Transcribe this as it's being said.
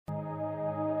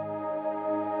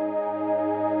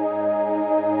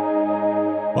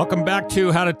Welcome back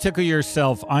to How to Tickle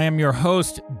Yourself. I am your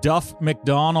host, Duff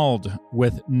McDonald,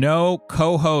 with no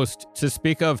co-host to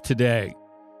speak of today.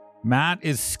 Matt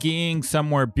is skiing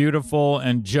somewhere beautiful,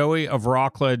 and Joey of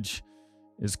Rockledge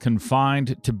is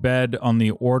confined to bed on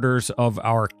the orders of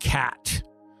our cat,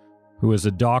 who is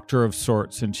a doctor of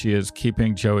sorts, and she is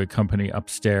keeping Joey company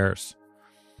upstairs.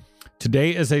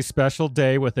 Today is a special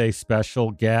day with a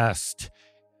special guest.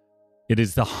 It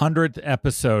is the 100th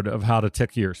episode of How to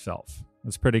Tickle Yourself.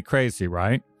 That's pretty crazy,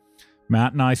 right?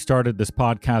 Matt and I started this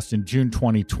podcast in June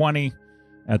 2020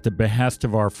 at the behest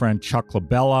of our friend Chuck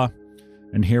LaBella,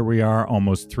 and here we are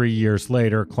almost 3 years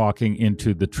later, clocking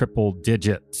into the triple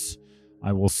digits.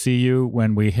 I will see you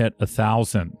when we hit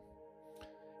 1,000.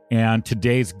 And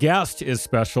today's guest is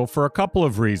special for a couple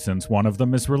of reasons. One of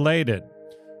them is related.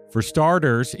 For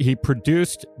starters, he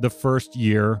produced the first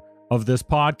year of this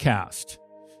podcast.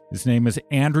 His name is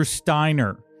Andrew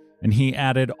Steiner, and he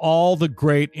added all the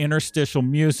great interstitial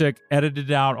music,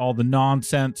 edited out all the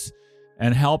nonsense,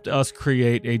 and helped us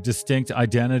create a distinct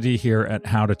identity here at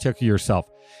How to Tickle Yourself.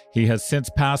 He has since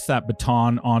passed that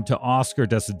baton on to Oscar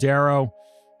Desidero,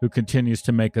 who continues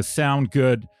to make us sound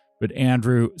good, but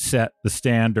Andrew set the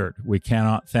standard. We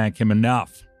cannot thank him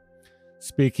enough.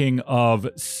 Speaking of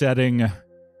setting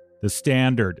the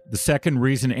standard, the second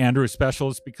reason Andrew is special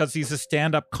is because he's a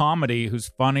stand-up comedy who's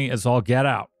funny as all get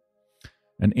out.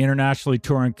 An internationally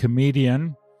touring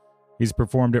comedian. He's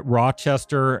performed at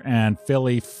Rochester and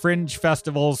Philly Fringe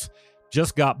festivals,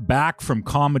 just got back from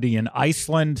comedy in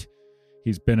Iceland.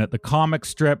 He's been at the Comic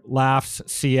Strip, Laughs,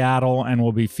 Seattle, and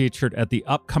will be featured at the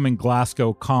upcoming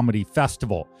Glasgow Comedy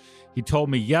Festival. He told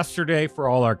me yesterday, for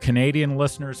all our Canadian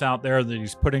listeners out there, that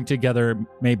he's putting together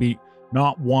maybe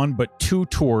not one, but 2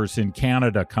 tours in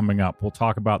Canada coming up. We'll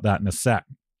talk about that in a sec.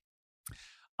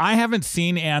 I haven't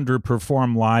seen Andrew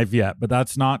perform live yet, but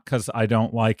that's not because I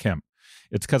don't like him.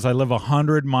 It's because I live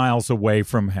 100 miles away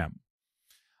from him.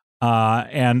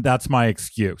 And that's my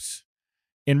excuse.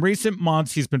 In recent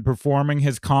months, he's been performing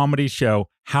his comedy show,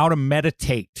 How to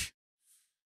Meditate,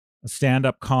 a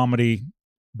stand-up comedy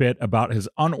bit about his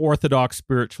unorthodox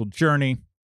spiritual journey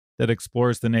that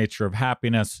explores the nature of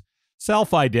happiness,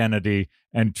 self-identity,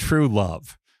 and true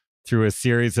love through a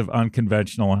series of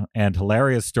unconventional and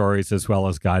hilarious stories, as well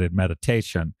as guided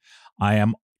meditation. I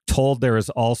am told there is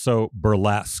also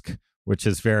burlesque, which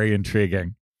is very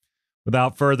intriguing.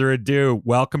 Without further ado,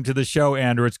 welcome to the show,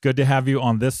 Andrew. It's good to have you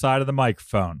on this side of the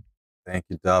microphone. Thank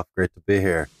you, Duff. Great to be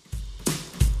here.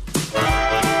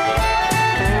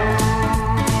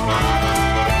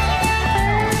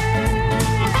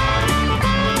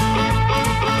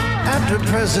 At the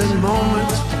present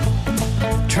moment,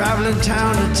 traveling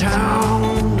town to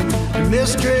town, the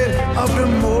mystery of the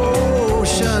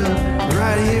motion,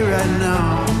 right here, right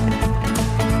now,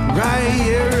 right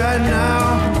here, right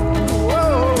now,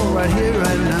 whoa, right here,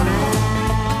 right now.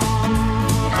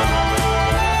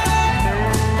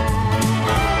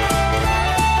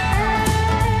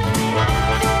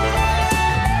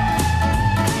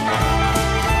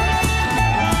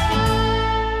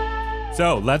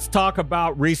 So let's talk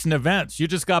about recent events. You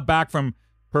just got back from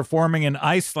performing in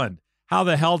Iceland. How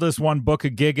the hell does one book a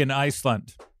gig in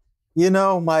Iceland? You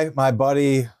know, my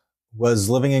buddy was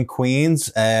living in Queens,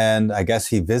 and I guess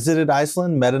he visited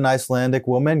Iceland, met an Icelandic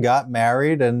woman, got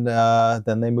married, and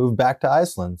then they moved back to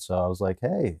Iceland. So I was like,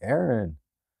 hey, Aaron,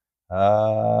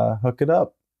 hook it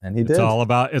up. And he did. It's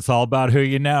all about who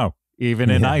you know, even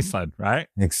in Iceland, right?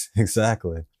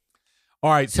 Exactly.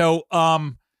 All right. So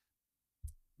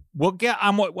we'll get. I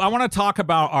want to talk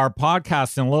about our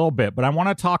podcast in a little bit, but I want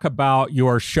to talk about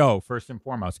your show first and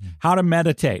foremost. How to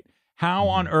Meditate. How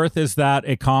on earth is that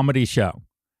a comedy show?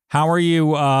 How are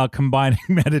you combining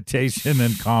meditation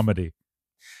and comedy?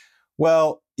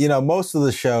 Well, you know, most of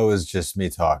the show is just me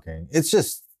talking. It's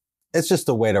just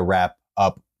a way to wrap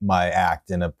up my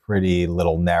act in a pretty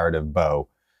little narrative bow.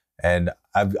 And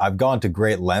I've gone to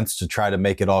great lengths to try to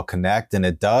make it all connect, and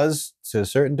it does to a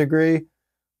certain degree.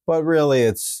 But really,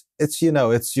 it's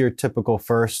your typical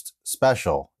first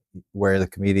special where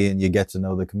you get to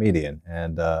know the comedian.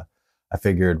 And I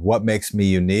figured, what makes me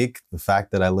unique? The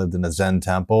fact that I lived in a Zen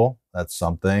temple, that's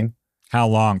something. How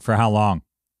long? For how long?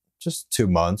 Just 2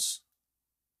 months.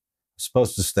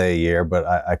 Supposed to stay a year, but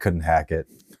I couldn't hack it.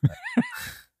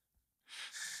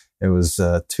 It was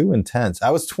too intense.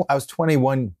 I was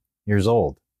 21 years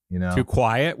old, you know. Too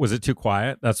quiet? Was it too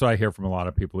quiet? That's what I hear from a lot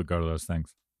of people who go to those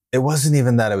things. It wasn't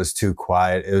even that it was too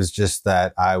quiet. It was just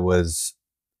that I was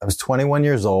 21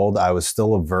 years old. I was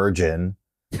still a virgin.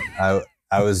 I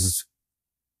was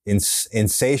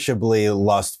insatiably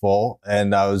lustful,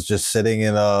 and I was just sitting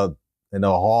in a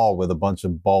hall with a bunch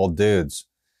of bald dudes,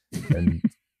 and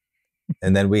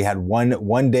And then we had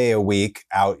one day a week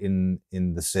out in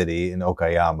the city in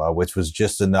Okayama, which was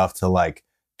just enough to like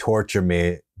torture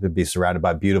me to be surrounded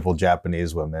by beautiful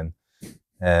Japanese women.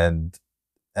 And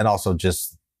also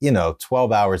just,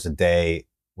 12 hours a day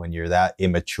when you're that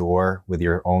immature with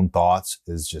your own thoughts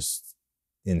is just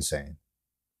insane.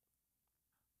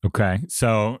 Okay.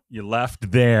 So you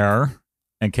left there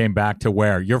and came back to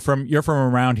where? You're from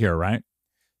around here, right?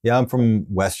 Yeah, I'm from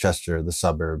Westchester, the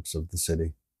suburbs of the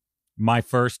city. My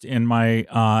first in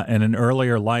an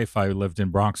earlier life, I lived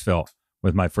in Bronxville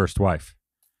with my first wife.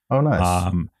 Oh,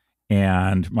 nice.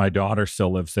 And my daughter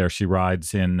still lives there. She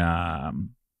rides in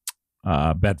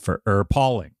Bedford or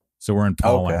Pauling. So we're in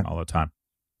Pauling all the time.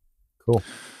 Cool.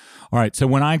 All right. So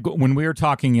when we were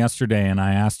talking yesterday and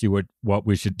I asked you what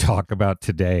we should talk about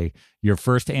today, your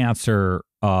first answer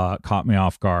caught me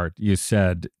off guard. You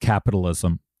said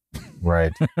capitalism.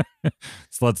 Right.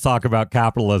 So let's talk about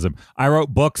capitalism. I wrote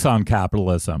books on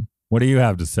capitalism. What do you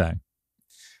have to say?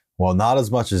 Well, not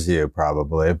as much as you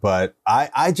probably, but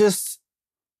I just,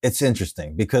 it's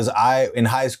interesting because in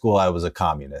high school, I was a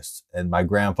communist and my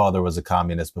grandfather was a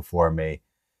communist before me.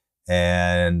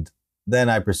 And then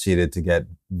I proceeded to get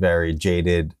very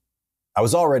jaded. I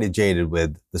was already jaded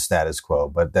with the status quo,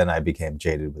 but then I became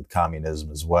jaded with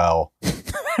communism as well.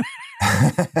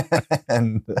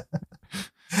 And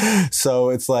so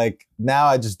it's like now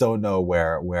I just don't know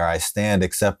where I stand,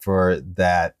 except for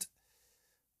that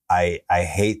I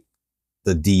hate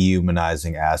the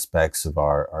dehumanizing aspects of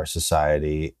our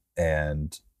society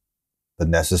and the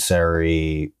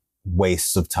necessary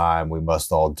wastes of time we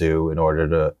must all do in order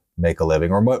to make a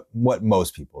living, or what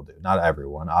most people do. Not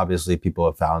everyone. Obviously, people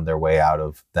have found their way out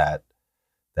of that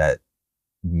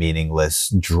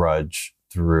meaningless drudge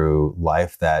through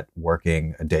life that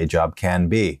working a day job can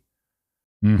be.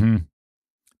 Mm-hmm.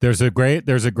 There's a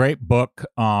great book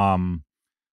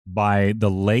by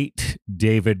the late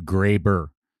David Graeber.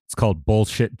 It's called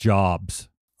Bullshit Jobs.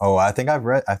 Oh, I think I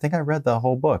read the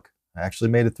whole book. I actually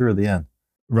made it through the end.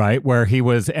 Right, where he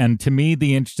was, and to me,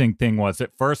 the interesting thing was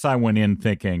at first I went in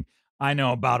thinking, I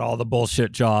know about all the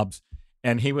bullshit jobs.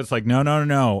 And he was like,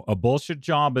 no. A bullshit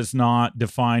job is not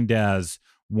defined as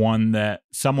one that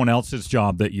someone else's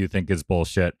job that you think is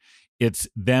bullshit. It's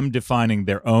them defining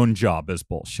their own job as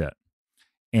bullshit.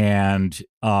 And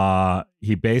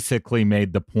he basically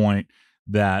made the point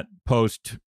that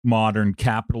postmodern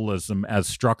capitalism as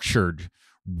structured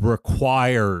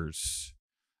requires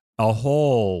a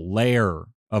whole layer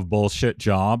of bullshit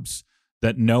jobs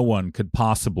that no one could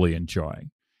possibly enjoy.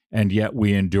 And yet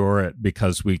we endure it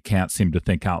because we can't seem to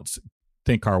think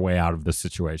our way out of the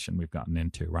situation we've gotten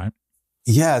into, right?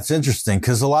 Yeah, it's interesting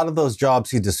because a lot of those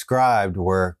jobs he described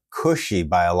were cushy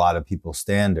by a lot of people's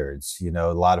standards.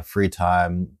 A lot of free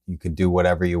time. You could do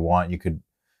whatever you want. You could,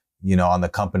 on the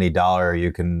company dollar,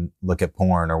 you can look at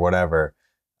porn or whatever.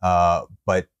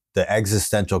 But the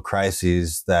existential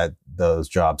crises that those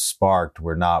jobs sparked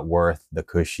were not worth the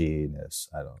cushiness.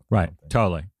 Right.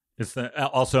 Totally. It's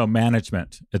also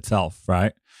management itself,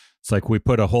 right? It's like we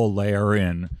put a whole layer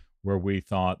in where we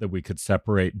thought that we could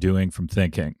separate doing from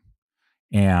thinking.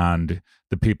 And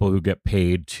the people who get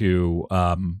paid to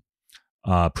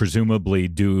presumably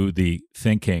do the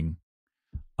thinking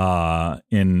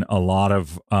in a lot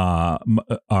of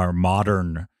our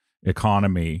modern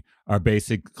economy are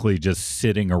basically just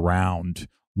sitting around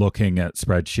looking at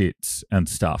spreadsheets and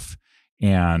stuff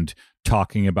and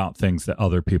talking about things that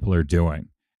other people are doing.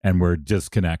 And we're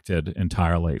disconnected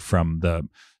entirely from the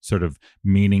sort of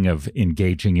meaning of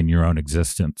engaging in your own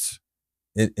existence.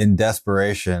 In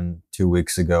desperation, 2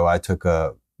 weeks ago, I took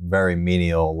a very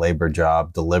menial labor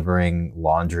job delivering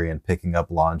laundry and picking up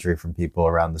laundry from people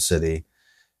around the city.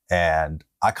 And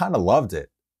I kind of loved it.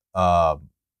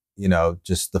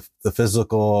 Just the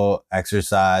physical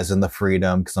exercise and the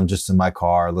freedom, because I'm just in my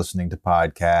car listening to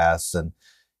podcasts and,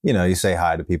 you say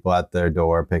hi to people at their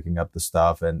door, picking up the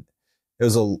stuff. And it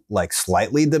was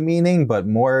slightly demeaning, but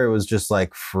more, it was just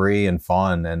like free and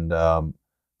fun. And,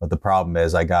 but the problem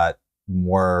is I got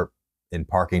more in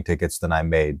parking tickets than I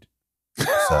made.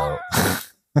 So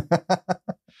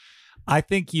I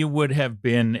think you would have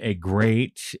been a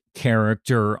great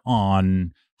character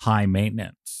on High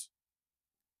Maintenance.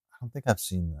 I don't think I've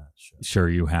seen that show. Sure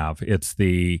you have.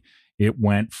 It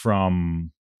went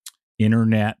from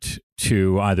internet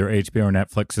to either HBO or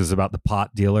Netflix. Is about the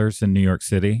pot dealers in New York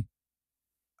City.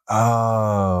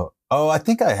 Oh, I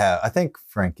think I have. I think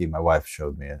Frankie, my wife,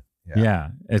 showed me it. Yeah,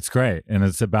 it's great. And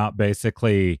it's about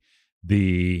basically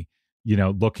looking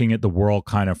at the world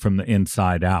kind of from the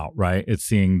inside out, right? It's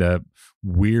seeing the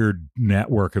weird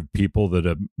network of people that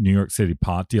a New York City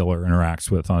pot dealer interacts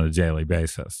with on a daily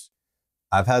basis.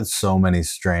 I've had so many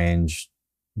strange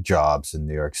jobs in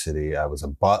New York City. I was a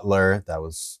butler. That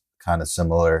was kind of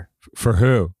similar. For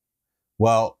who?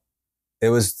 Well, it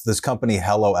was this company,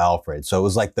 Hello Alfred. So it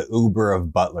was like the Uber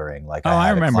of butlering. Like, I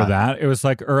had a remember client- that. It was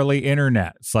like early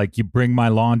internet. It's like you bring my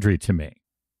laundry to me.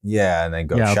 Yeah, and then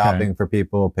go Yeah, okay. shopping for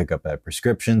people, pick up their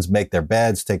prescriptions, make their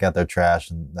beds, take out their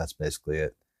trash, and that's basically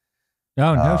it.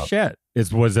 Oh, no shit.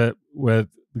 Was it with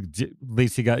at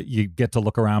least you get to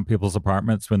look around people's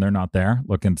apartments when they're not there,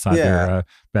 look inside their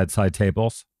bedside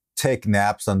tables. Take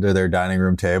naps under their dining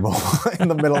room table in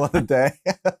the middle of the day.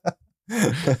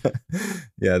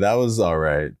 Yeah, that was all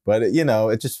right. But,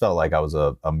 it just felt like I was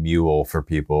a mule for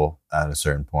people at a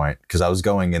certain point because I was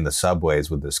going in the subways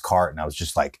with this cart and I was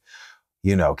just like,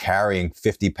 carrying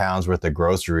 50 pounds worth of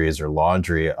groceries or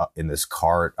laundry in this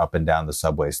cart up and down the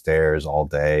subway stairs all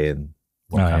day. And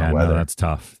what kind of weather. No, that's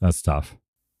tough. That's tough.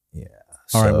 Yeah.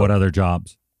 All right. What other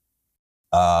jobs?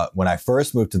 When I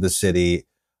first moved to the city,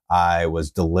 I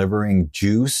was delivering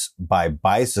juice by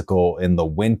bicycle in the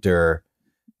winter,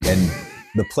 and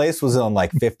the place was on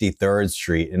like 53rd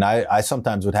Street. And I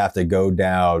sometimes would have to go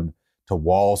down to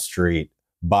Wall Street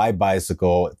by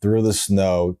bicycle through the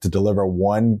snow to deliver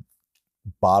one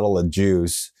bottle of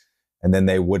juice, and then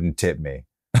they wouldn't tip me.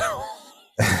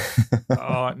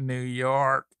 Oh, New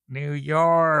York.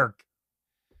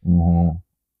 Mm-hmm.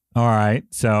 All right.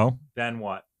 So then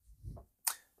what?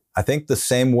 I think the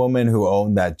same woman who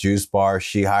owned that juice bar,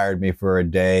 she hired me for a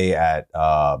day at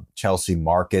Chelsea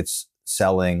Markets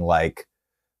selling like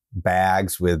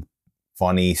bags with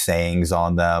funny sayings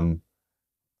on them.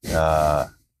 I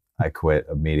quit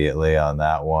immediately on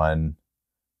that one.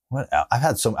 What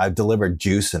else? I've delivered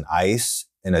juice and ice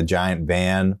in a giant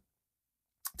van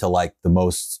to like the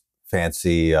most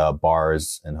fancy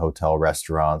bars and hotel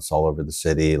restaurants all over the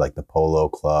city, like the Polo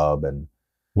Club. And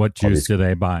what juice do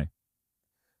they buy?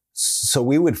 So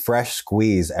we would fresh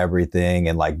squeeze everything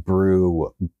and like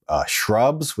brew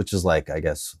shrubs, which is like, I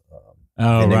guess.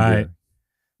 Vinegar. Right.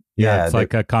 Yeah, it's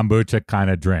like a kombucha kind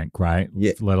of drink, right?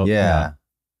 Yeah.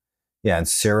 Yeah, and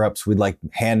syrups. We'd like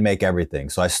hand make everything.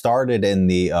 So I started in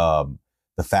the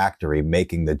factory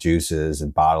making the juices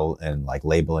and like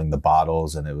labeling the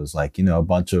bottles, and it was like a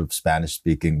bunch of Spanish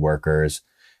speaking workers,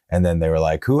 and then they were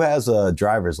like, "Who has a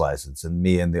driver's license?" And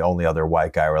me and the only other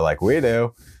white guy were like, "We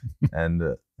do,"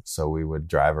 and so we would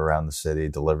drive around the city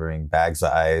delivering bags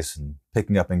of ice and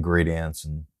picking up ingredients,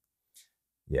 and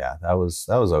yeah, that was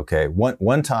okay.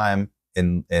 One time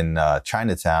in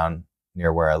Chinatown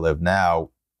near where I live now.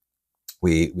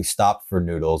 We stopped for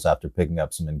noodles after picking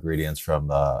up some ingredients from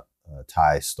the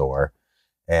Thai store,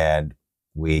 and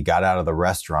we got out of the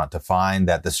restaurant to find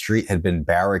that the street had been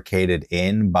barricaded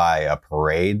in by a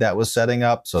parade that was setting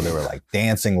up. So there were like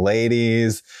dancing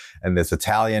ladies and this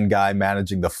Italian guy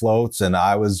managing the floats. And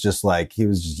I was just like, he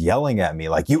was just yelling at me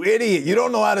like, "You idiot, you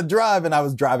don't know how to drive." And I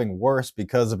was driving worse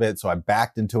because of it. So I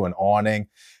backed into an awning.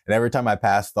 And every time I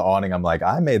passed the awning, I'm like,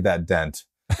 I made that dent.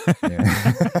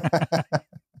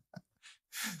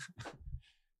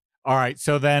 All right.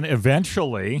 So then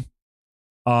eventually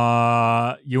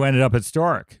you ended up at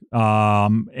Stork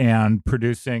and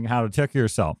producing How to Tickle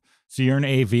Yourself. So you're an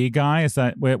AV guy. Is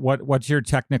that what's your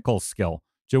technical skill?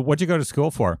 What'd you go to school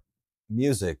for?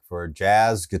 Music, for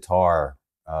jazz guitar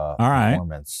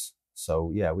performance.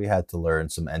 So yeah, we had to learn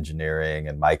some engineering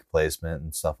and mic placement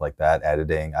and stuff like that,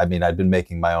 editing. I mean, I'd been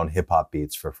making my own hip hop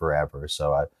beats for forever.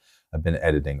 So I've been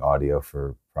editing audio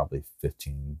for probably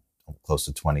 15, close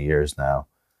to 20 years now.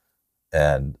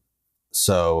 And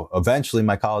so eventually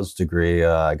my college degree,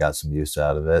 I got some use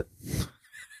out of it.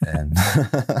 And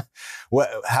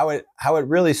how it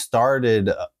really started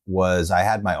was I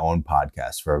had my own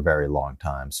podcast for a very long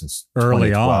time, since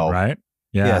early on, right?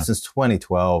 Yeah, since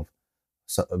 2012,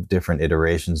 different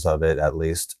iterations of it at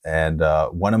least. And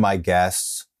one of my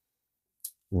guests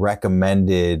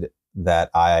recommended that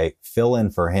I fill in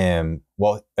for him.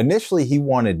 Well, initially he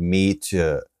wanted me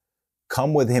to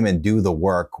come with him and do the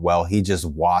work while he just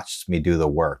watched me do the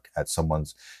work at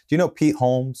someone's. Do you know Pete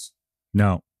Holmes?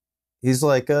 No. He's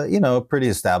like a pretty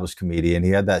established comedian. He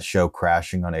had that show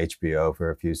Crashing on HBO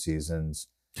for a few seasons.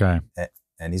 Okay.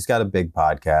 And he's got a big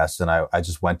podcast. And I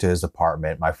just went to his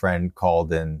apartment. My friend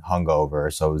called in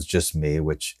hungover, so it was just me,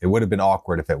 which it would have been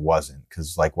awkward if it wasn't.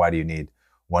 Because like, why do you need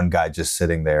one guy just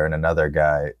sitting there and another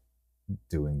guy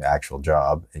doing the actual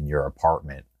job in your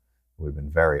apartment? It would have been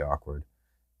very awkward.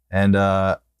 And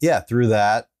through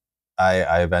that,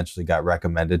 I eventually got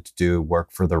recommended to do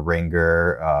work for The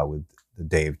Ringer with the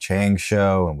Dave Chang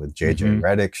show and with JJ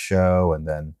Redick's show. And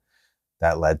then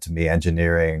that led to me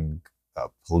engineering a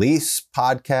police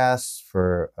podcast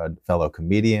for a fellow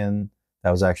comedian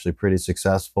that was actually pretty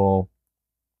successful.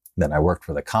 Then I worked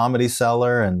for the Comedy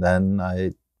Cellar, and then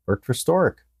I worked for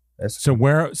Stork. So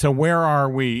where are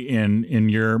we in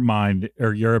your mind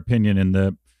or your opinion in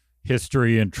the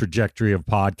history and trajectory of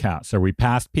podcasts? Are we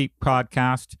past peak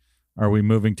podcast? Are we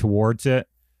moving towards it?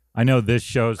 I know this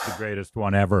show's the greatest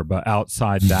one ever, but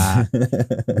outside that,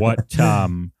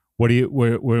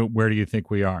 where do you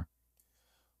think we are?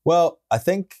 Well, I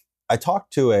think I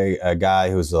talked to a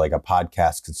guy who's like a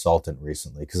podcast consultant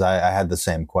recently, because I had the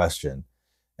same question.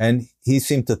 And he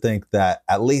seemed to think that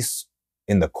at least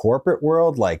in the corporate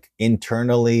world, like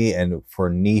internally and for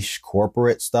niche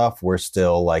corporate stuff, we're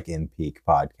still like in peak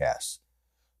podcasts.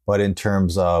 But in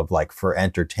terms of like for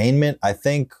entertainment, I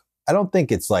don't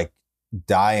think it's like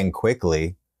dying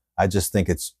quickly. I just think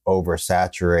it's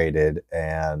oversaturated,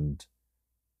 and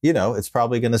it's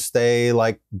probably going to stay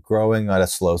like growing at a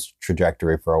slow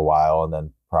trajectory for a while, and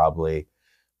then probably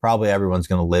everyone's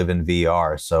going to live in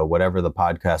VR. So whatever the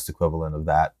podcast equivalent of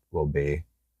that will be.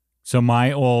 So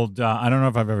my old, I don't know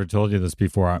if I've ever told you this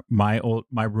before. My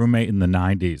roommate in the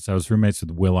 90s, I was roommates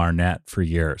with Will Arnett for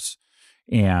years.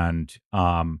 And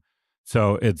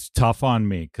so it's tough on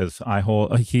me because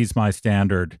he's my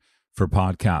standard for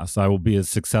podcasts. I will be as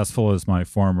successful as my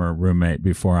former roommate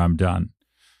before I'm done.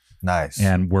 Nice.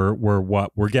 And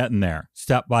we're getting there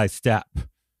step by step.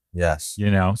 Yes.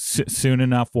 Soon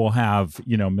enough we'll have,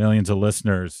 millions of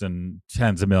listeners and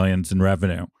tens of millions in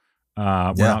revenue.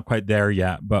 We're not quite there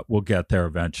yet, but we'll get there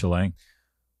eventually.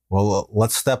 Well,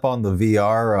 let's step on the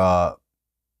VR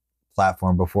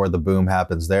platform before the boom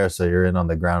happens there, so you're in on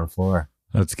the ground floor.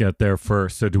 Let's get there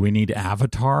first. So do we need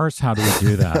avatars? How do we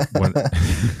do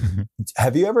that?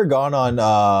 Have you ever gone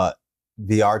on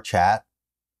VR chat?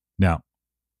 No.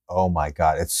 Oh my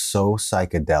God, it's so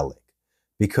psychedelic,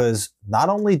 because not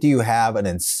only do you have an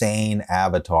insane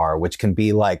avatar, which can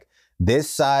be like this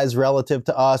size relative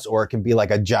to us, or it can be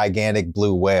like a gigantic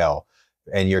blue whale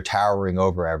and you're towering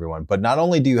over everyone. But not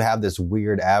only do you have this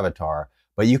weird avatar,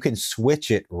 but you can switch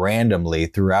it randomly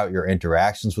throughout your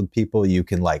interactions with people. You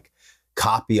can like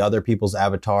copy other people's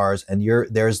avatars, and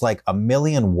there's like a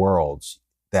million worlds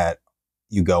that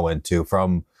you go into,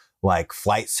 from like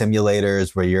flight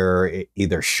simulators where you're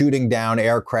either shooting down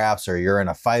aircrafts or you're in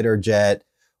a fighter jet,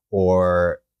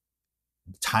 or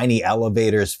tiny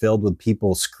elevators filled with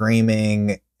people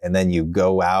screaming, and then you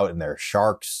go out and there are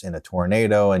sharks in a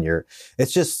tornado, and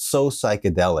it's just so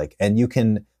psychedelic. And you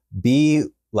can be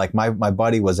like, my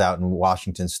buddy was out in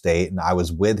Washington State, and I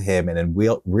was with him, and in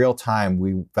real time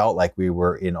we felt like we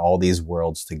were in all these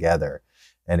worlds together,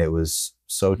 and it was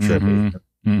so trippy.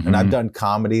 Mm-hmm. And I've done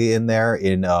comedy in there,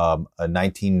 in a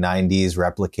 1990s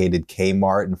replicated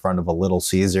Kmart in front of a Little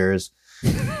Caesars.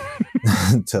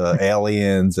 To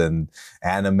aliens and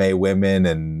anime women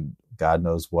and God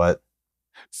knows what.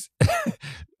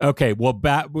 Okay, well,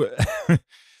 back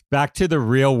to the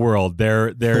real world.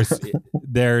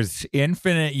 There's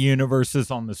infinite universes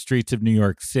on the streets of New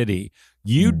York City.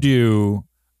 You do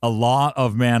a lot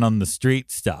of man on the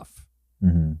street stuff.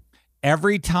 Mm-hmm.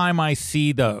 Every time I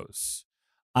see those,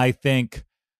 I think,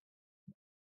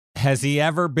 has he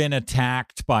ever been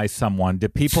attacked by someone? Do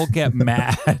people get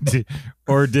mad,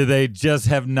 or do they just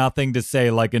have nothing to say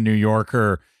like a New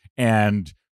Yorker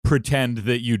and pretend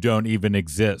that you don't even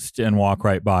exist and walk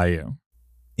right by you?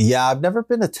 Yeah, I've never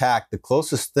been attacked. The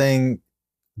closest thing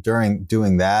during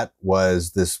doing that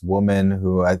was this woman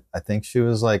who I think she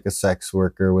was like a sex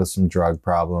worker with some drug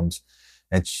problems.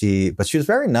 But she was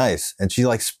very nice. And she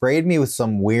like sprayed me with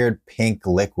some weird pink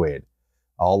liquid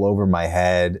all over my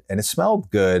head, and it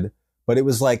smelled good, but it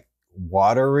was like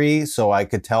watery. So I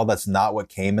could tell that's not what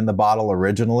came in the bottle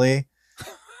originally.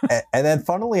 And then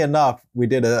funnily enough, we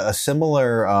did a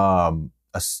similar,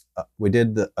 we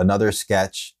did another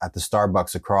sketch at the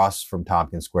Starbucks across from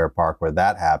Tompkins Square Park where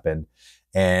that happened.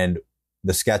 And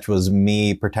the sketch was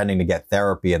me pretending to get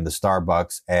therapy in the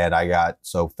Starbucks. And I got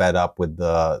so fed up with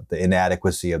the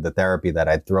inadequacy of the therapy that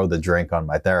I'd throw the drink on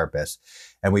my therapist.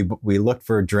 And we looked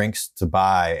for drinks to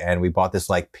buy, and we bought this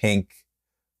like pink,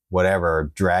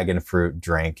 whatever, dragon fruit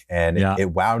drink. And it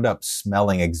wound up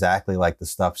smelling exactly like the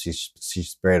stuff she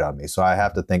sprayed on me. So I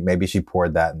have to think maybe she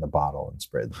poured that in the bottle and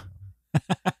sprayed them.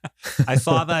 I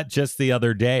saw that just the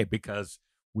other day because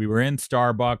we were in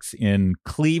Starbucks in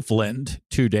Cleveland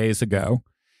 2 days ago,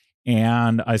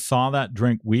 and I saw that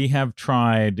drink. We have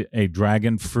tried a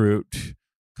dragon fruit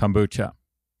kombucha.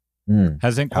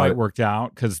 Hasn't quite worked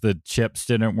out because the chips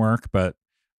didn't work, but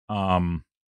there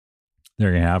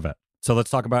you have it. So let's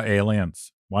talk about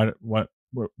aliens. What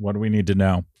do we need to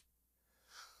know?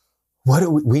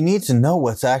 We need to know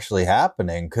what's actually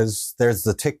happening, because there's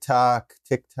the tic tac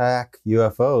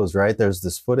UFOs, right? There's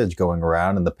this footage going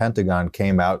around, and the Pentagon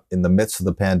came out in the midst of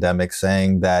the pandemic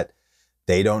saying that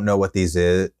they don't know what these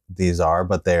are,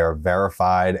 but they are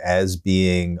verified as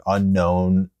being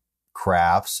unknown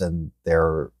crafts, and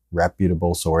they're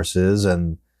reputable sources.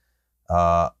 And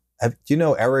do you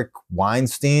know Eric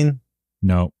Weinstein?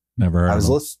 No, never heard of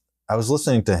him. I was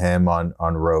listening to him on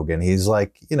Rogan. He's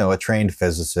like, a trained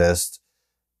physicist,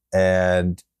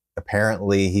 and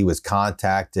apparently he was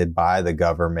contacted by the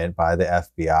government, by the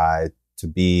FBI, to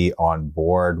be on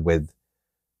board with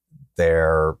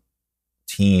their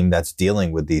team that's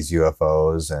dealing with these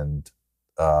UFOs. And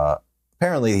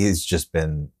apparently he's just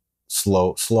been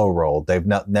slow rolled. They've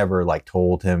never like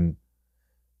told him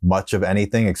much of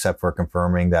anything except for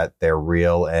confirming that they're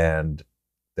real and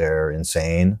they're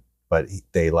insane. But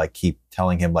they like keep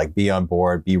telling him like, be on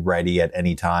board, be ready at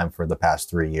any time for the past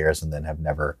 3 years, and then have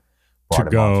never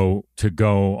brought him on. To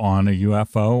go on a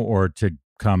UFO, or to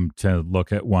come to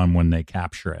look at one when they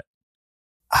capture it?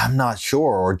 I'm not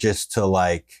sure, or just to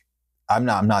like, I'm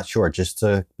not sure, just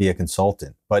to be a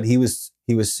consultant. But he was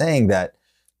saying that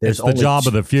there's the job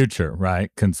of the future,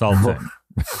 right? Consulting.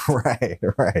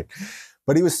 Right.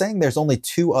 But he was saying there's only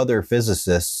 2 other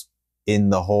physicists in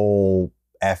the whole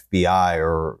FBI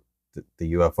or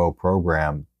the UFO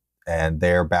program, and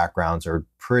their backgrounds are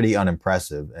pretty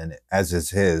unimpressive, and as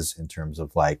is his, in terms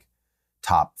of like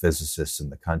top physicists in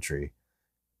the country.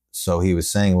 So he was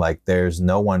saying like there's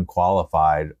no one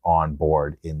qualified on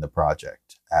board in the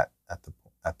project at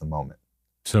the moment.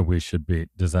 So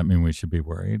does that mean we should be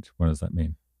worried? What does that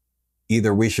mean?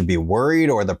 Either we should be worried,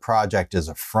 or the project is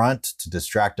a front to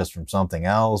distract us from something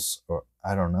else, or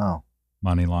I don't know.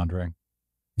 Money laundering.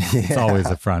 Yeah. It's always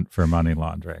a front for money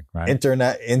laundering, right?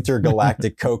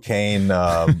 Intergalactic cocaine,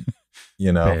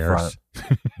 front.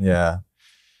 Yeah.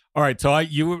 All right. So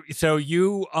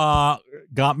you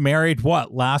got married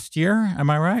last year?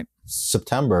 Am I right?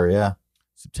 September. Yeah.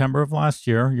 September of last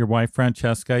year. Your wife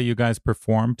Francesca, you guys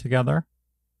performed together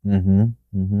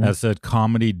as a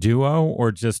comedy duo,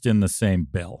 or just in the same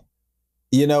bill?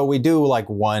 We do like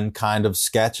one kind of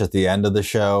sketch at the end of the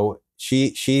show.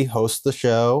 She hosts the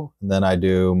show, and then I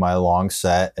do my long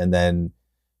set, and then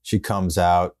she comes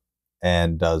out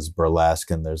and does burlesque,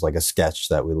 and there's like a sketch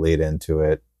that we lead into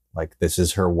it. Like, this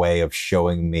is her way of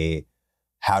showing me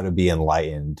how to be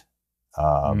enlightened.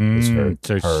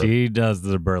 She does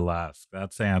the burlesque.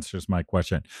 That answers my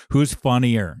question. Who's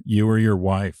funnier, you or your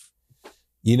wife?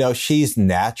 She's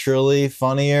naturally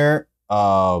funnier.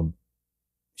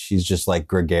 She's just like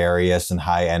gregarious and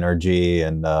high energy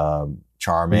and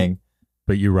charming.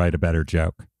 But you write a better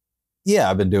joke. Yeah,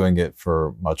 I've been doing it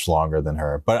for much longer than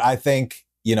her. But I think,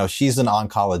 she's an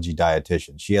oncology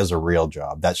dietitian. She has a real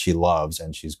job that she loves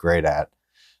and she's great at.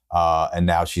 And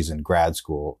now she's in grad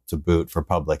school to boot for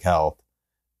public health.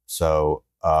 So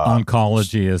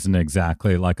oncology isn't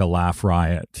exactly like a laugh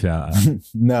riot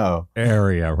no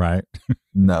area, right?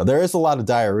 No, there is a lot of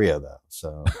diarrhea though,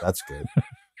 so that's good.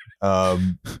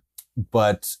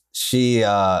 But she,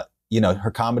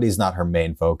 her comedy is not her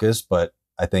main focus, but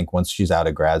I think once she's out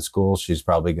of grad school, she's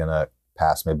probably going to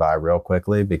pass me by real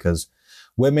quickly, because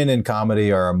women in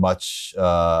comedy are a much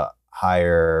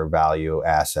higher value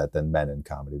asset than men in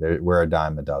comedy. We're a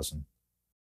dime a dozen.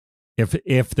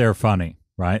 If they're funny,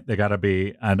 right? They got to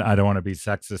be, and I don't want to be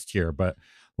sexist here, but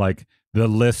like the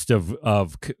list of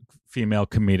female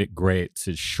comedic greats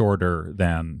is shorter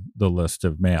than the list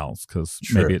of males, because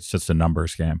maybe it's just a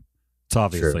numbers game. It's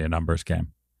obviously a numbers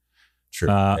game. True.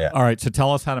 Yeah. All right. So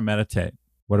tell us how to meditate.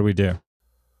 What do we do?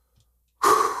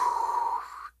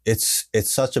 It's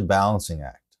such a balancing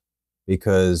act,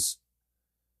 because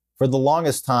for the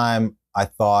longest time, I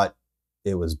thought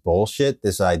it was bullshit,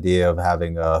 this idea of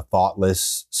having a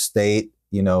thoughtless state,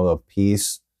 of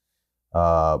peace.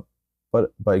 But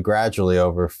gradually,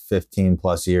 over 15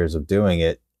 plus years of doing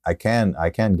it, I can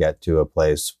get to a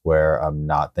place where I'm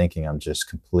not thinking. I'm just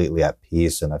completely at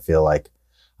peace, and I feel like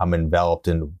I'm enveloped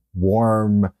in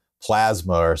warm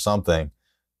plasma or something.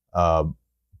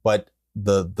 But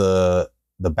the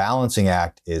balancing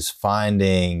act is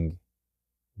finding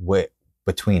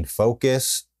between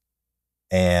focus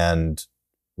and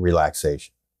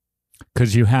relaxation.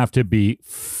 Because you have to be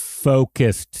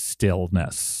focused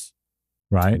stillness,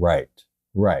 right?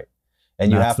 Right.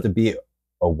 And you have to be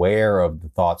aware of the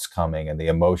thoughts coming and the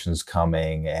emotions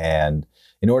coming. And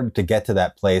in order to get to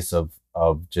that place of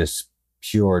just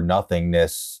pure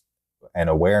nothingness and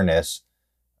awareness,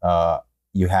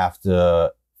 you have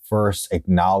to first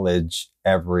acknowledge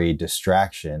every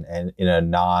distraction, and in a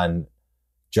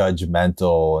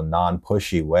non-judgmental and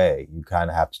non-pushy way. You kind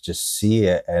of have to just see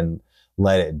it and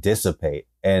let it dissipate.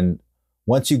 And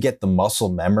once you get the muscle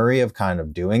memory of kind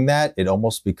of doing that, it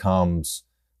almost becomes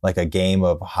like a game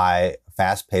of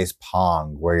fast-paced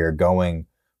Pong, where you're going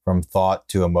from thought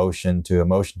to emotion to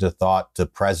thought to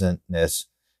presentness,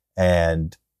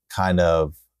 and kind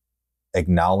of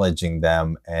acknowledging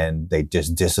them, and they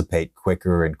just dissipate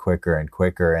quicker and quicker and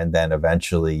quicker. And then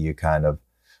eventually you kind of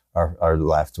are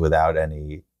left without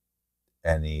any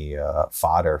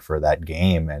fodder for that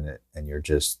game, and you're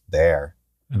just there.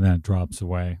 And then it drops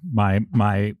away.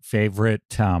 My favorite,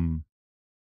 one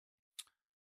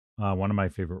of my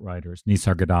favorite writers,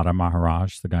 Nisargadatta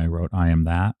Maharaj, the guy who wrote I Am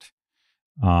That.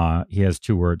 He has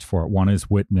two words for it. One is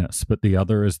witness, but the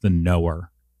other is the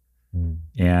knower.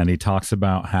 And he talks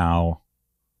about how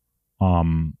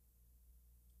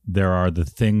there are the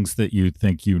things that you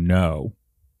think you know,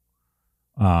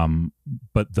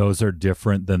 but those are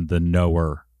different than the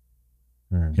knower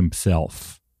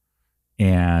himself.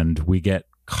 And we get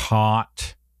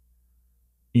caught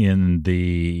in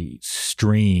the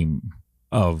stream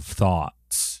of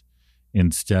thoughts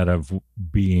instead of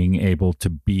being able to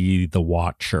be the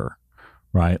watcher,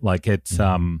 right? Like it's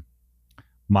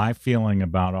my feeling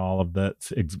about all of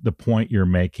that. The point you're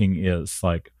making is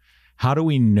like, how do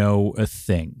we know a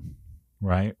thing,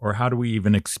 right? Or how do we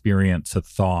even experience a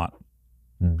thought?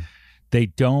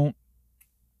 They're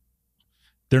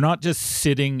not just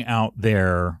sitting out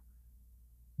there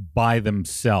by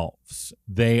themselves.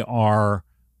 They are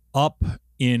up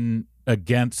in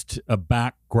against a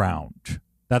background.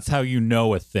 That's how you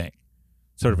know a thing.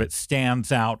 Sort of it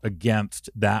stands out against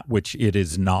that which it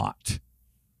is not,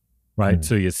 right?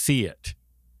 So you see it,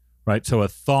 right? So a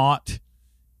thought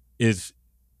it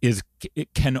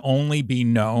can only be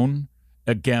known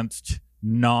against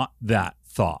not that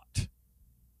thought,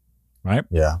 right?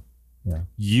 Yeah.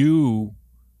 You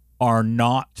are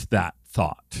not that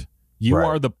thought. You Right.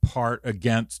 are the part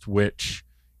against which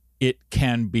it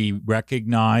can be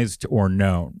recognized or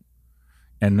known.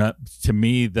 And to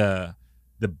me, the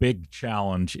big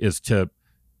challenge is to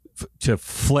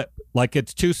flip, like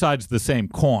it's two sides of the same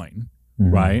coin,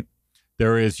 right?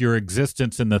 There is your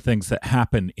existence and the things that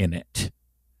happen in it,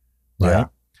 right?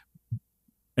 Yeah.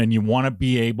 And you want to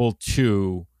be able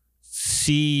to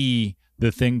see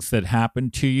the things that happen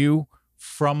to you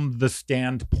from the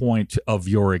standpoint of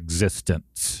your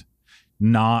existence,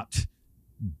 not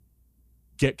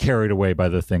get carried away by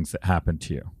the things that happen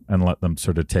to you and let them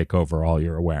sort of take over all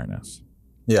your awareness.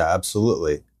 Yeah,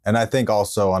 absolutely. And I think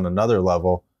also on another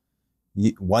level,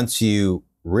 once you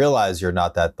realize you're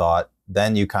not that thought,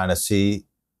 then you kind of see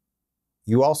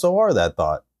you also are that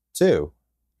thought too.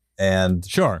 And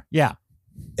sure, yeah.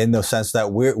 In the sense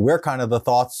that we're kind of the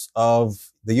thoughts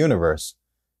of the universe,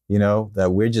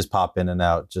 that we just pop in and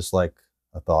out just like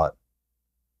a thought.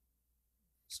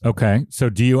 So. Okay. So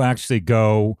do you actually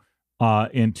go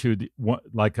into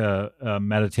like a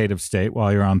meditative state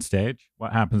while you're on stage?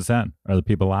 What happens then? Are the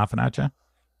people laughing at you?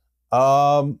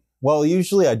 Well,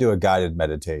 usually I do a guided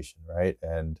meditation, right?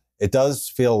 And it does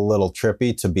feel a little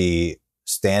trippy to be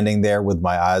standing there with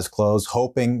my eyes closed,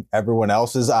 hoping everyone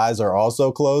else's eyes are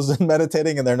also closed and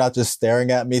meditating, and they're not just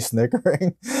staring at me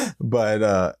snickering,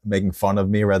 but making fun of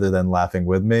me rather than laughing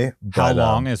with me. How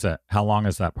long is it? How long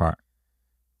is that part?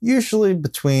 Usually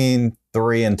between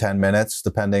 3 and 10 minutes,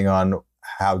 depending on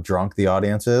how drunk the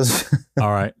audience is.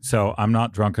 All right. So I'm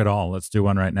not drunk at all. Let's do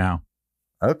one right now.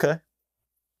 Okay.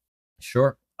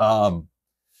 Sure. All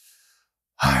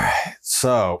right.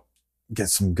 So get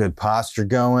some good posture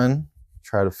going.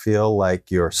 Try to feel like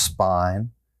your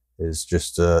spine is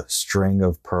just a string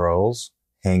of pearls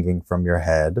hanging from your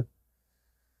head.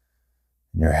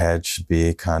 Your head should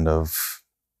be kind of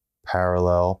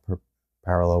parallel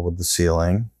with the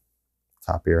ceiling,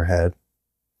 top of your head.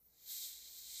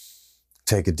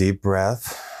 Take a deep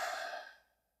breath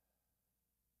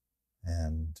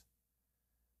and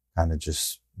kind of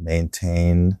just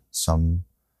maintain some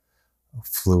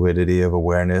fluidity of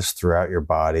awareness throughout your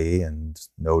body and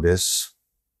notice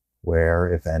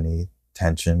where, if any,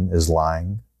 tension is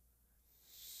lying.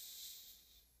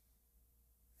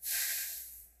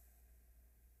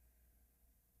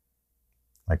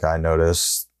 Like I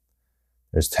notice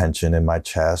there's tension in my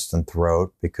chest and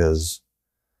throat because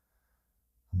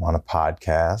I'm on a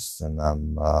podcast and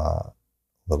I'm a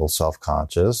little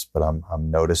self-conscious, but I'm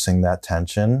noticing that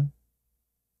tension,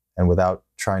 and without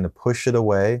trying to push it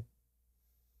away,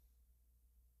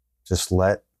 just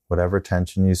let whatever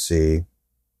tension you see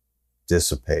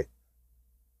dissipate.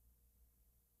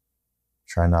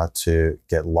 Try not to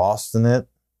get lost in it,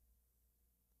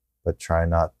 but try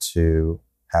not to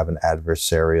have an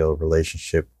adversarial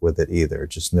relationship with it either.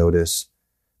 Just notice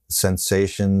the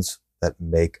sensations that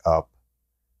make up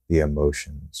the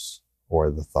emotions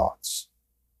or the thoughts.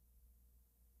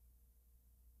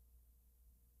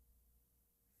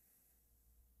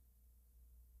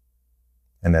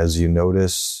 And as you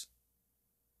notice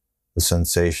the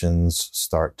sensations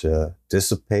start to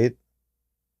dissipate,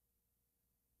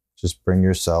 just bring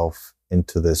yourself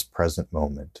into this present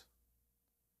moment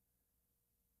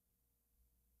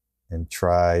and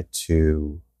try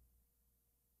to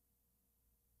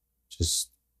just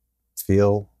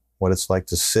feel what it's like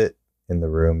to sit in the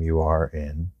room you are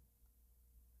in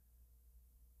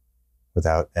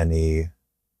without any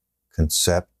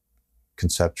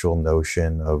conceptual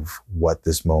notion of what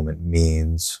this moment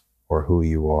means or who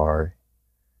you are.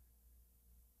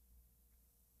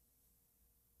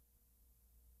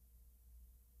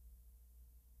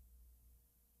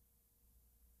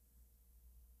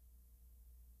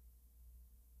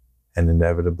 And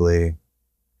inevitably,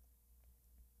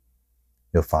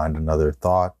 you'll find another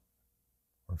thought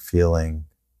or feeling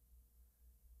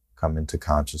come into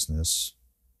consciousness.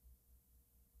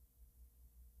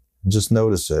 And just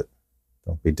notice it.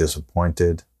 Don't be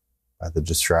disappointed by the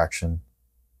distraction.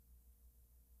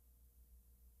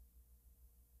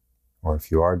 Or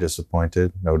if you are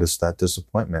disappointed, notice that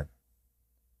disappointment.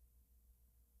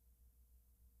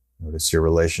 Notice your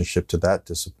relationship to that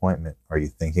disappointment. Are you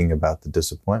thinking about the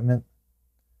disappointment?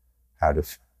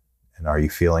 And are you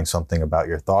feeling something about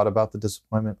your thought about the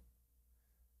disappointment?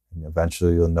 And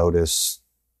eventually you'll notice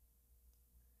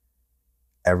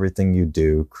everything you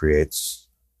do creates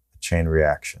a chain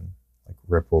reaction, like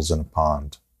ripples in a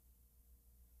pond.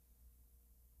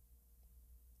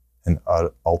 And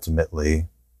ultimately,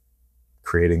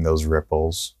 creating those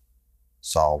ripples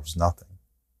solves nothing.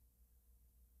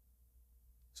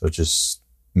 So just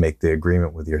make the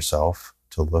agreement with yourself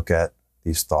to look at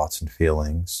these thoughts and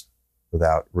feelings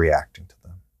without reacting to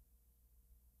them.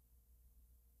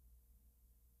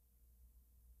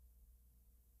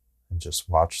 And just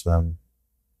watch them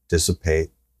dissipate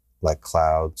like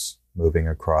clouds moving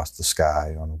across the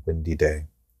sky on a windy day.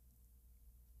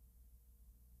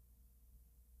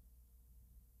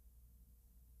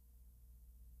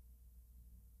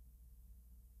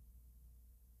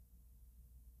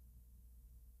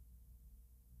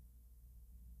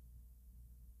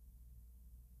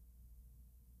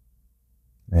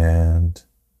 And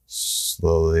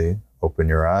slowly open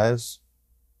your eyes.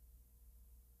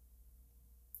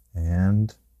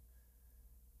 And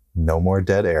no more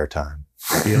dead air time.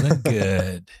 Feeling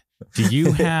good. Do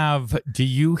you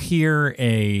hear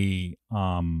a,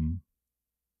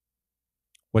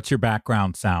 what's your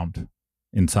background sound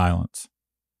in silence?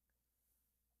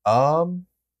 I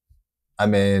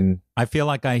mean, I feel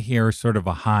like I hear sort of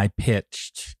a high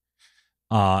pitched,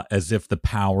 as if the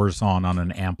power's on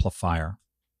an amplifier.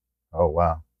 oh,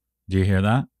 wow. Do you hear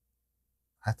that?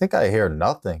 I think I hear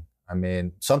nothing. I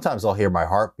mean, sometimes I'll hear my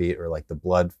heartbeat or like the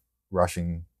blood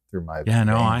rushing through my Yeah,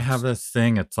 no, I veins. have this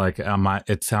thing. It's like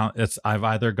I've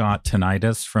either got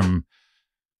tinnitus from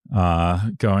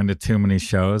going to too many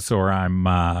shows, or I'm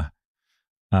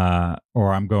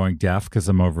going deaf because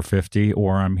I'm over 50,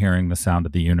 or I'm hearing the sound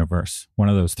of the universe. One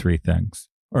of those three things,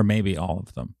 or maybe all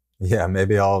of them. Yeah,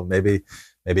 maybe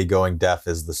going deaf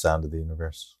is the sound of the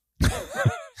universe.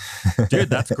 Dude,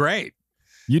 that's great.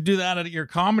 You do that at your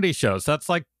comedy shows. That's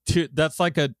like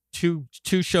two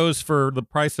shows for the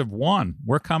price of one.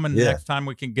 We're coming next time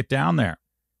we can get down there.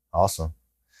 Awesome.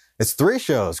 It's 3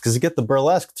 shows because you get the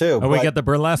burlesque too. Oh, we get the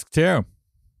burlesque too.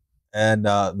 And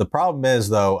the problem is,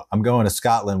 though, I'm going to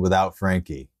Scotland without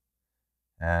Frankie.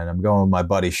 And I'm going with my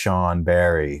buddy Sean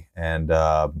Barry. And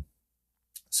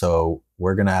so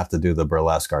we're going to have to do the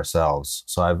burlesque ourselves.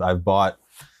 So I bought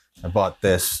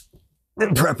this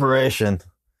in preparation.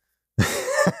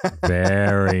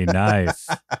 Very nice.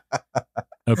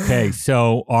 Okay,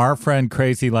 so our friend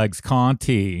Crazy Legs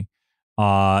Conti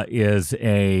is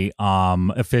a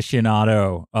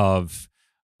aficionado of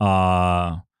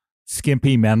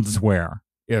skimpy menswear.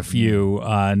 If you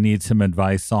need some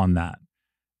advice on that,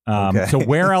 Okay. So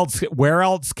where else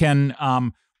can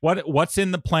what's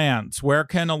in the plans? Where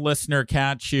can a listener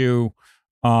catch you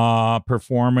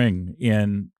performing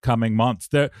in coming months?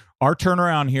 Our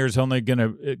turnaround here is only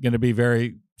gonna be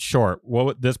very short.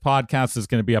 Well, this podcast is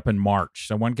going to be up in March.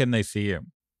 So when can they see you?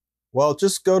 Well,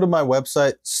 just go to my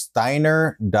website,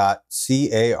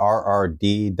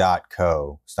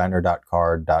 steiner.carrd.co,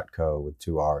 steiner.card.co with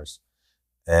 2 R's.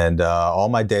 And all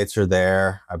my dates are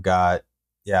there. I've got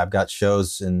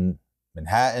shows in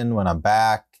Manhattan when I'm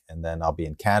back, and then I'll be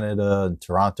in Canada and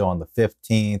Toronto on the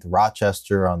 15th,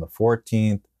 Rochester on the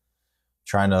 14th,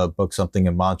 trying to book something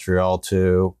in Montreal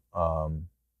too.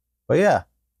 But yeah.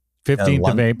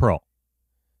 15th of April.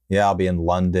 Yeah, I'll be in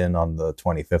London on the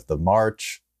 25th of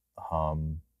March.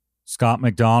 Scott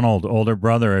McDonald, older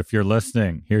brother, if you're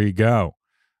listening, here you go.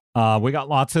 We got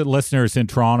lots of listeners in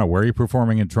Toronto. Where are you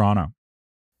performing in Toronto?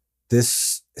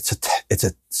 It's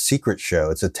a secret show.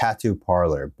 It's a tattoo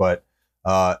parlor. But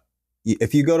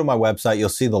if you go to my website, you'll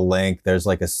see the link. There's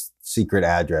like a secret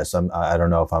address. I don't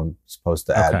know if I'm supposed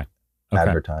to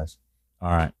advertise.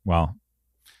 All right. Well,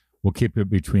 we'll keep it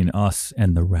between us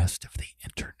and the rest of the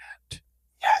internet.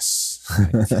 Yes.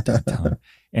 Right,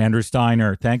 Andrew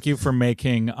Steiner, thank you for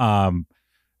making How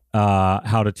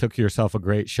to Took Yourself a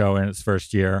great show in its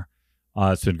first year.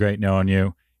 It's been great knowing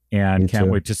you, and can't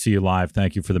wait to see you live.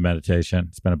 Thank you for the meditation.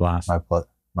 It's been a blast.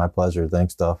 My pleasure.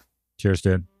 Thanks, Duff. Cheers,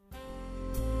 dude.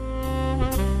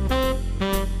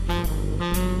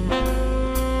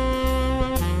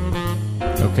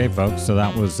 Okay, folks, so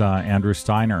that was Andrew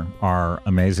Steiner, our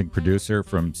amazing producer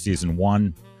from season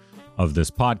 1 of this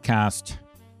podcast.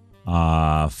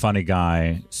 Funny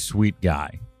guy, sweet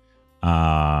guy.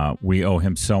 We owe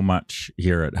him so much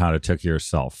here at How to Took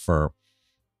Yourself for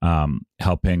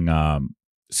helping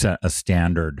set a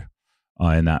standard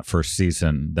in that first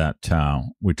season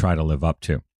that we try to live up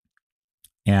to.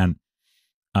 And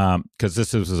because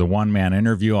this was a one-man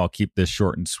interview, I'll keep this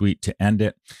short and sweet to end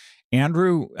it.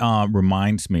 Andrew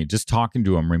reminds me, just talking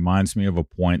to him reminds me of a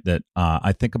point that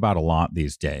I think about a lot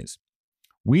these days.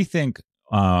 We tend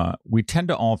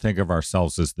to all think of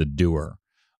ourselves as the doer.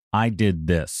 I did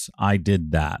this. I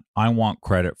did that. I want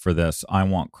credit for this. I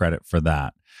want credit for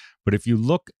that. But if you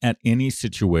look at any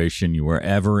situation you were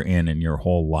ever in your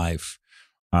whole life,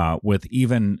 with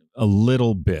even a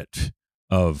little bit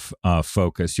of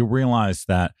focus, you'll realize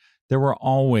that there were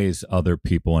always other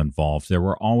people involved. There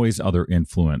were always other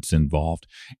influence involved.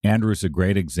 Andrew's a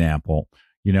great example.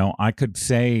 You know, I could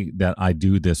say that I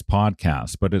do this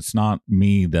podcast, but it's not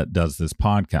me that does this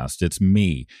podcast. It's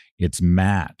me. It's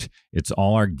Matt. It's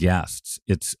all our guests.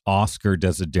 It's Oscar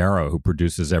Desidero, who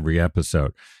produces every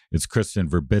episode. It's Kristen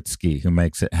Verbitsky, who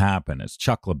makes it happen. It's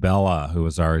Chuck LaBella, who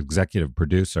is our executive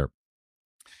producer.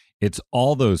 It's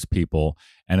all those people,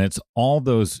 and it's all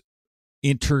those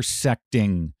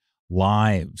intersecting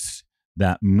lives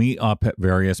that meet up at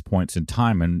various points in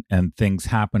time, and things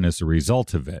happen as a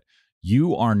result of it.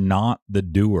 You are not the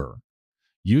doer.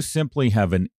 You simply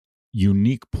have a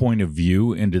unique point of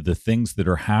view into the things that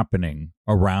are happening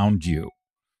around you.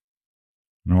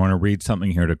 And I want to read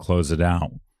something here to close it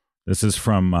out. This is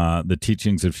from the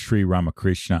teachings of Sri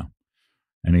Ramakrishna.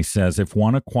 And he says, if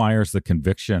one acquires the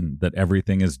conviction that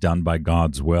everything is done by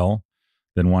God's will,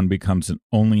 then one becomes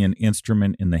only an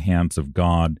instrument in the hands of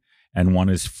God, and one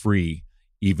is free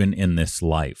even in this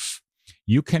life.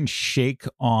 You can shake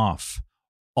off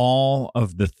all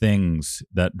of the things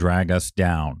that drag us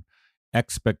down: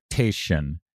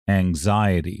 expectation,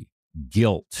 anxiety,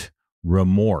 guilt,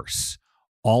 remorse.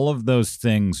 All of those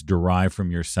things derive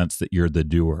from your sense that you're the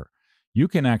doer. You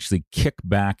can actually kick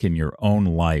back in your own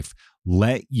life,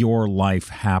 let your life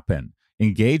happen,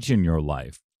 engage in your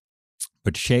life,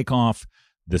 but shake off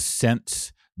the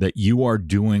sense that you are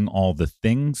doing all the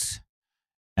things,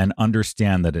 and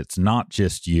understand that it's not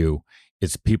just you.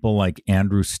 It's people like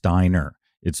Andrew Steiner.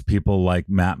 It's people like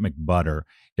Matt McButter.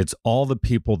 It's all the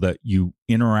people that you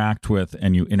interact with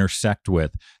and you intersect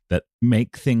with that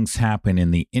make things happen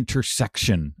in the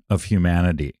intersection of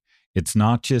humanity. It's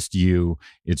not just you.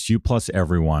 It's you plus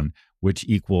everyone, which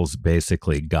equals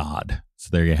basically God. So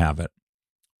there you have it.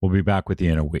 We'll be back with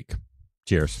you in a week.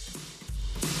 Cheers.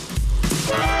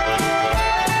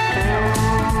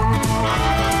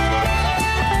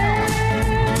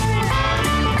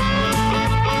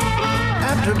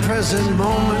 At the present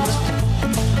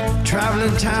moment,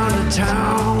 traveling town to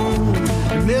town,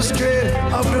 the mystery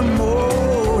of the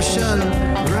motion,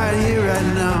 right here,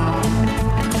 right now,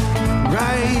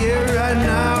 right here, right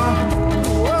now,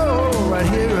 whoa, right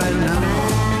here, right now.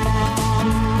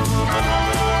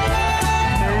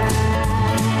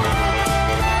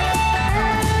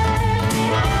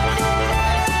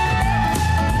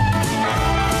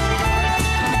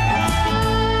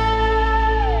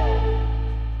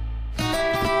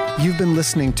 You've been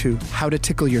listening to How to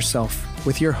Tickle Yourself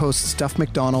with your hosts Duff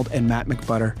McDonald and Matt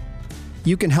McButter.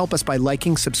 You can help us by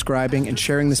liking, subscribing, and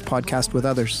sharing this podcast with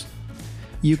others.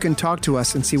 You can talk to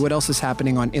us and see what else is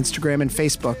happening on Instagram and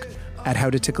Facebook at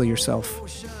How to Tickle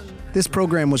Yourself. This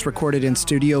program was recorded in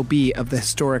Studio B of the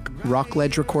historic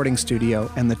Rockledge Recording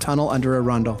Studio and the Tunnel Under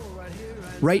Arundel.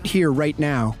 Right here, right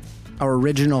now, Our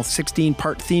original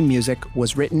 16-part theme music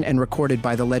was written and recorded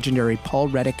by the legendary Paul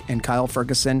Reddick and Kyle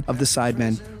Ferguson of the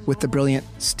Sidemen, with the brilliant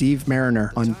Steve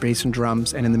Mariner on bass and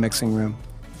drums and in the mixing room.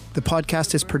 The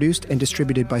podcast is produced and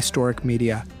distributed by Storic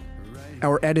Media.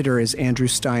 Our editor is Andrew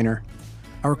Steiner.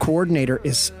 Our coordinator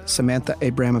is Samantha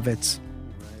Abramovitz.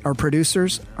 Our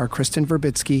producers are Kristen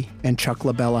Verbitsky and Chuck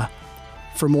LaBella.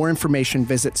 For more information,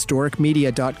 visit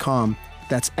storicmedia.com.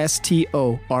 That's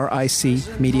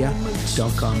STORIC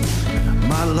media.com.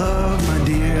 My love, my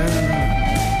dear.